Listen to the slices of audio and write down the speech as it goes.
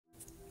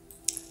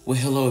Well,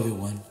 hello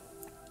everyone.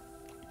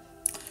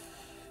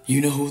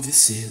 You know who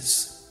this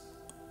is.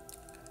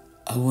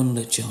 I want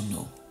to let y'all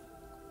know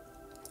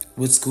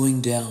what's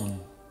going down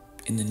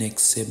in the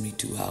next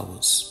 72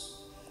 hours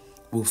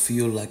will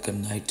feel like a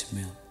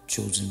nightmare,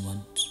 chosen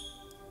ones.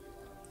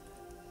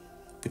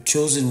 But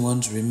chosen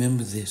ones,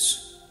 remember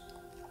this.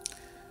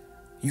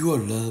 You are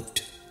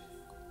loved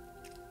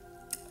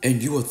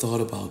and you are thought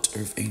about,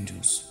 earth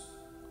angels.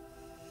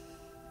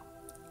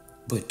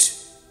 But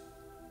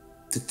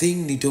the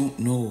thing they don't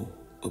know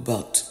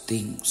about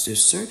things,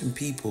 there's certain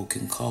people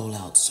can call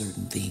out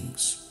certain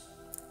things.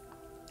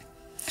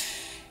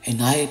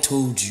 And I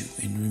told you,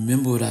 and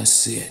remember what I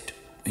said,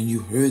 and you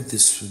heard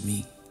this from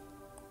me.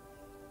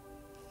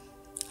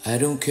 I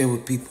don't care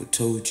what people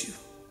told you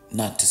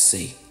not to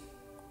say,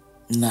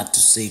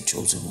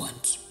 chosen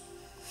ones.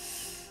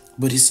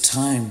 But it's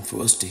time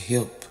for us to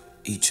help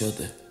each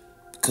other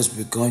because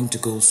we're going to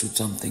go through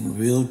something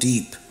real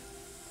deep.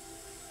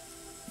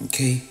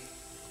 Okay?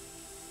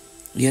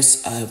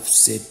 Yes, I've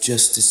said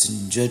justice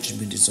and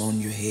judgment is on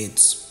your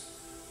heads.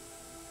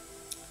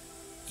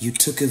 You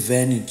took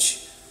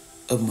advantage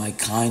of my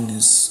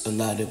kindness, a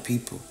lot of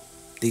people.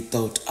 They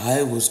thought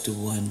I was the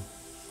one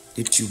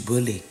that you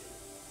bully.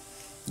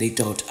 They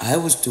thought I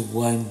was the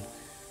one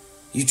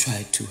you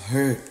tried to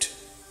hurt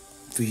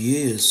for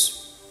years.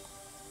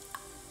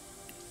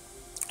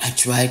 I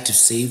tried to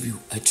save you.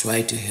 I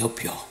tried to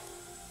help y'all.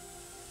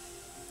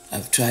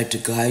 I've tried to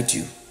guide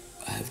you.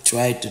 I've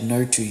tried to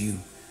nurture you.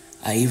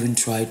 I even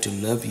tried to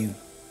love you.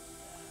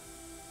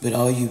 But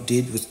all you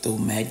did was throw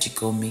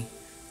magic on me.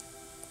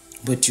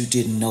 But you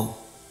didn't know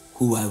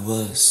who I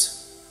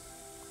was.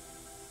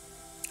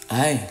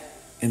 I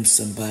am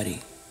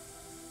somebody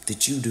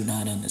that you do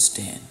not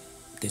understand.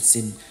 That's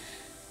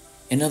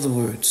in other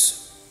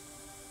words,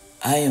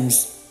 I am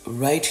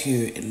right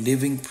here in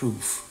living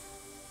proof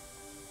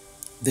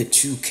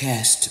that you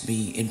cast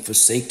me and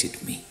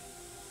forsaken me.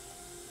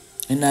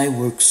 And I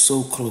work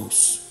so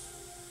close.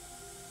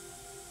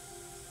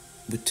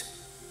 But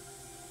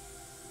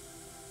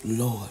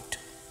Lord,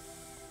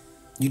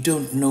 you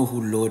don't know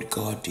who Lord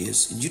God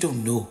is, and you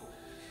don't know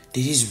that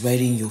He's right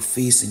in your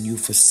face and you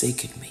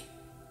forsaken me.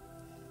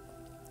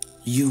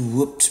 You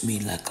whooped me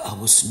like I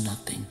was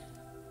nothing.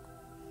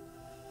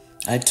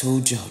 I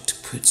told y'all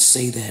to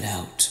say that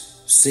out.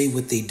 Say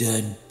what they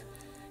done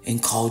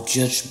and call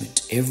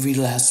judgment every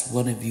last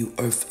one of you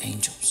earth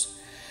angels.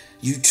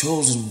 You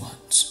chosen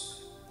ones.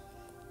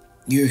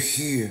 You're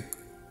here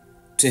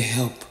to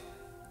help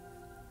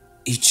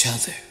each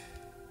other.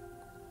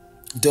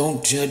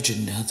 Don't judge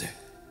another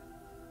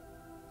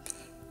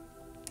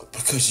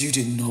because you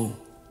didn't know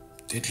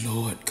that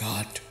Lord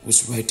God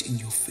was right in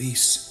your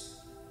face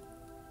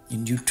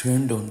and you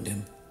turned on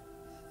them.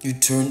 You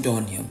turned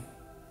on Him.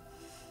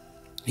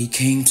 He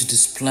came to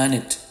this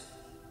planet.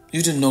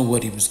 You didn't know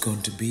what He was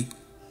going to be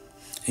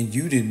and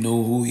you didn't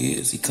know who He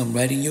is. He come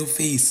right in your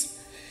face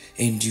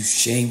and you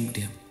shamed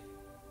Him.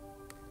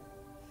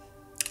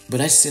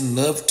 But I send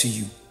love to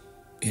you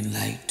in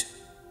light.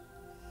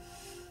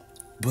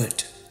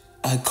 But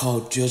I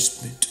call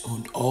judgment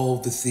on all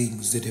the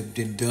things that have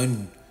been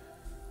done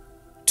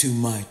to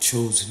my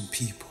chosen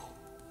people.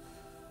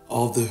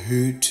 All the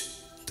hurt,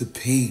 the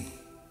pain,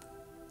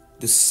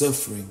 the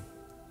suffering,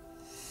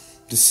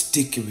 the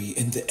stickery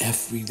and the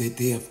effery that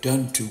they have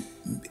done to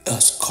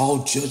us.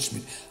 Call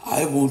judgment.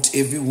 I want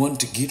everyone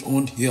to get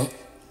on here.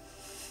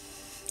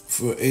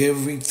 For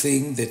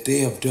everything that they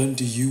have done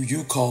to you,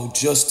 you call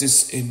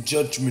justice and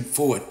judgment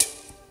for it.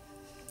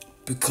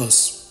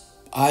 Because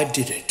I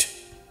did it.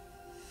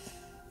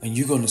 And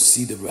you're going to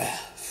see the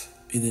wrath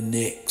in the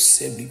next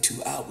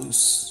 72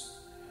 hours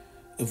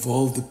of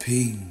all the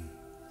pain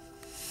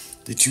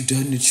that you've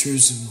done to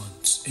chosen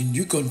ones. And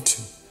you're going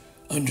to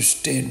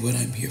understand what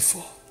I'm here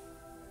for.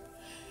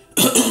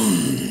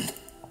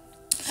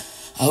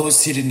 I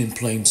was hidden in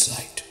plain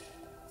sight.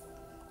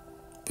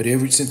 But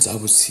ever since I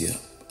was here,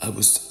 I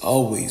was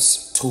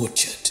always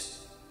tortured.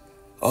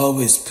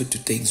 Always put to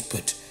things,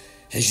 but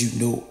as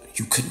you know,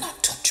 you could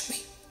not touch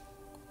me.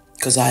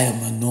 Because I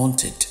am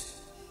anointed.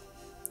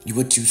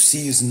 What you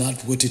see is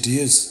not what it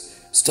is.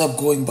 Stop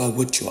going by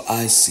what your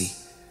eyes see.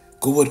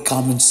 Go with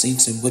common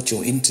sense and what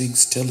your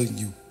instincts telling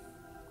you.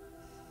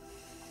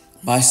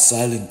 My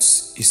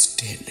silence is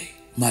deadly.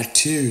 My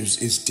tears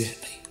is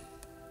deadly.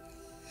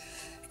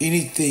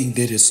 Anything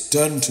that is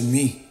done to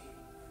me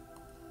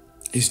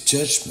is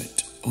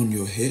judgment on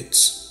your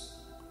heads.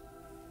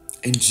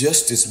 And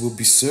justice will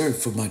be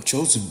served for my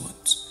chosen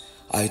ones.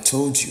 I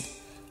told you,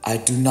 I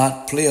do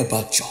not play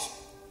about y'all.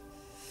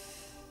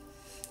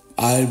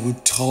 I will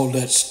call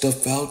that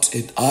stuff out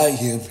and I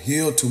am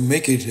here to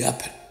make it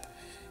happen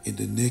in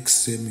the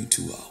next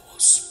 72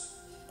 hours.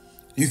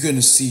 You're going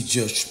to see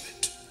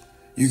judgment.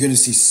 You're going to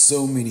see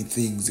so many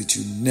things that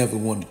you never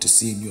wanted to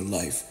see in your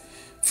life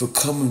for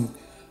coming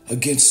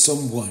against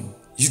someone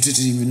you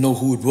didn't even know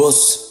who it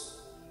was.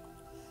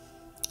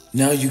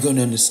 Now you're going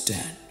to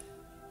understand.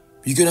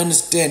 You're going to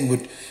understand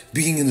what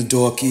being in the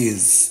dark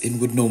is and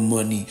what no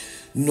money,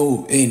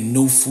 no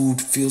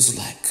food feels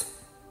like.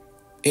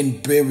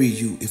 and bury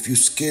you. If you're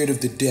scared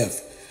of the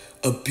death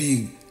of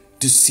being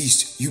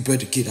deceased, you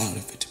better get out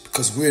of it,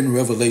 because we're in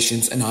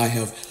Revelations and I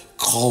have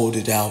called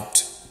it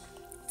out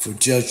for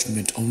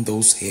judgment on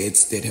those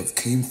heads that have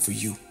came for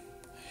you.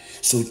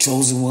 So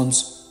chosen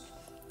ones,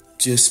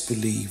 just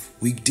believe.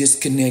 We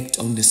disconnect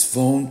on this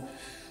phone,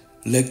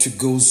 electric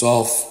goes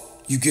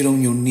off, you get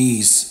on your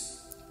knees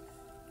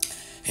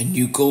and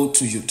you go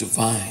to your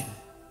divine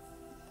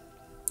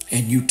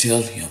and you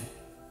tell him,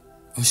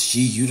 or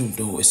she, you don't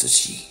know it's a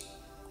she,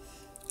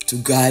 to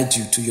guide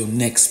you to your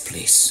next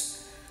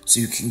place so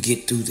you can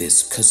get through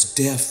this. Because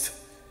death,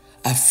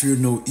 I fear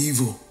no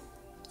evil.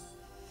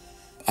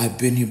 I've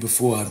been here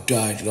before. I've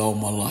died all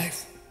my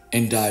life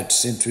and died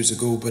centuries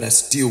ago, but I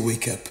still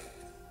wake up.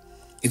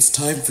 It's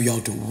time for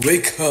y'all to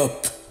wake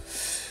up.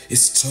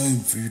 It's time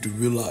for you to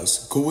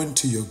realize, go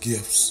into your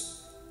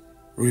gifts.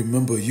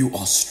 Remember, you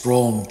are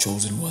strong,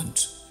 chosen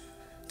ones.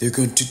 They're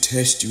going to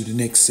test you the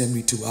next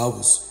 72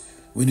 hours.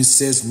 When it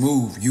says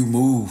move, you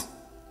move.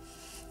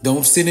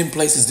 Don't sit in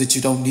places that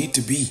you don't need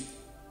to be.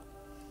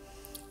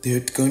 They're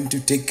going to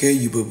take care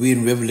of you, but we're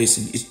in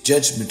Revelation. It's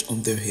judgment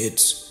on their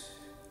heads.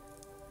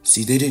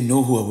 See, they didn't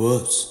know who I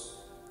was.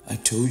 I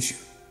told you.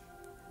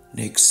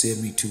 Next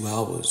 72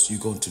 hours, you're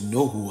going to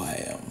know who I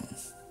am.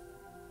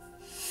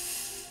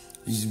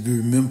 You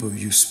remember,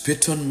 you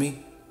spit on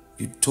me.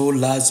 You told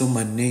lies on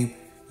my name.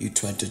 You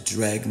tried to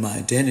drag my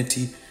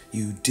identity.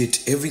 You did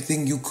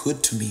everything you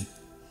could to me.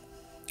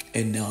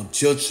 And now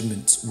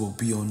judgments will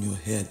be on your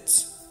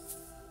heads.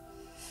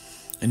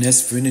 And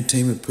that's for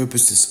entertainment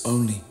purposes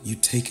only. You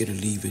take it or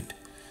leave it.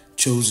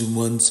 Chosen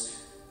ones,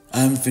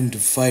 I'm finna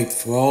fight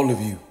for all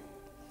of you.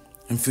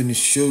 I'm finna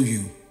show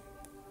you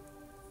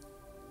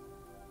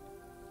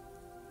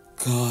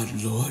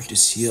God, Lord,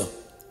 is here.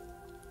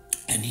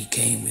 And he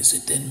came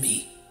visitor than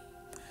me.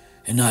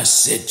 And I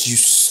said, you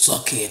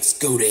suckheads,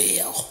 go to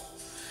hell.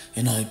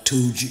 And I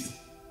told you,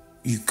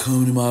 you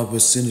come to my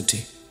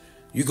vicinity,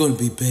 you're going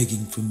to be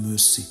begging for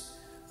mercy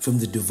from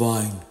the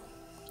divine,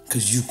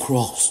 because you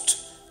crossed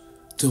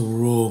the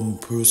wrong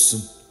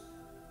person.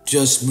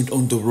 Judgment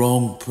on the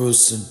wrong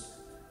person.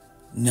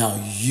 Now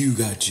you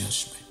got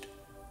judgment.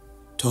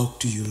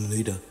 Talk to you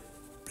later.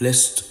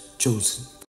 Blessed, chosen.